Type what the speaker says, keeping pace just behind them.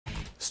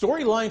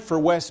Storyline for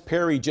West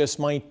Perry just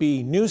might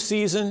be new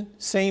season,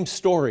 same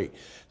story.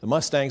 The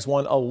Mustangs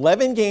won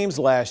 11 games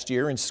last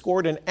year and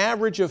scored an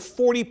average of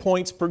 40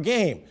 points per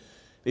game.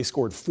 They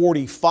scored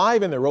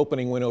 45 in their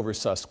opening win over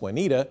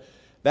Susquehanna.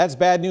 That's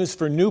bad news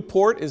for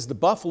Newport as the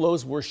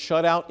Buffaloes were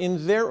shut out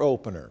in their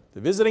opener.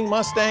 The visiting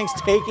Mustangs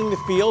taking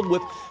the field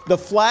with the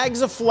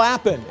flags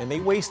a-flapping, and they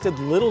wasted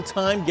little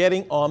time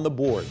getting on the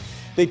board.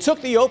 They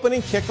took the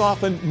opening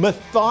kickoff and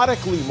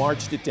methodically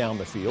marched it down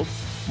the field.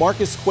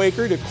 Marcus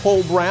Quaker to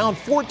Cole Brown,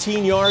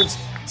 14 yards,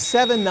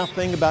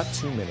 7-0 about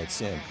 2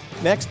 minutes in.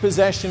 Next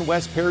possession,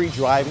 West Perry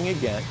driving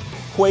again.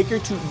 Quaker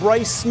to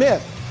Bryce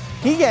Smith.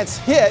 He gets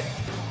hit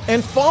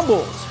and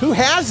fumbles. Who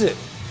has it?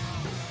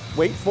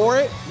 Wait for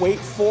it, wait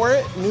for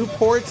it.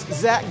 Newport's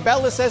Zach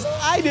Bella says,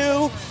 I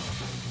do.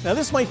 Now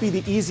this might be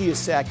the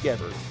easiest sack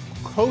ever.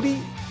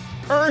 Cody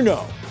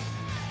Erno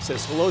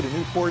says hello to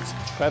Newport's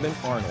Trevin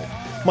Arnold.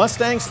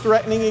 Mustangs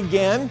threatening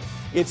again.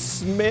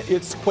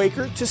 It's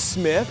Quaker to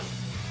Smith.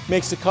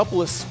 Makes a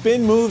couple of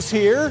spin moves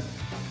here.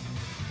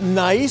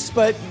 Nice,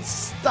 but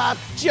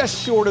stopped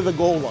just short of the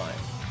goal line.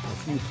 A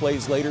few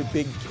plays later,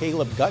 big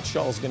Caleb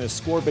Gutshall is going to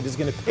score, but is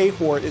going to pay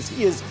for it as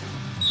he is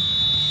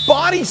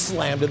body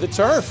slammed to the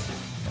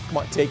turf. Now, come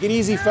on, take it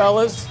easy,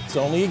 fellas. It's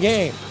only a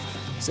game.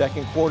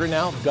 Second quarter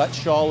now,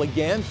 Gutshall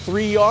again.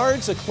 3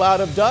 yards, a cloud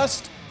of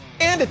dust,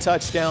 and a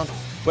touchdown.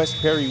 West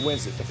Perry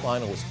wins it. The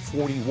final was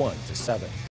 41-7.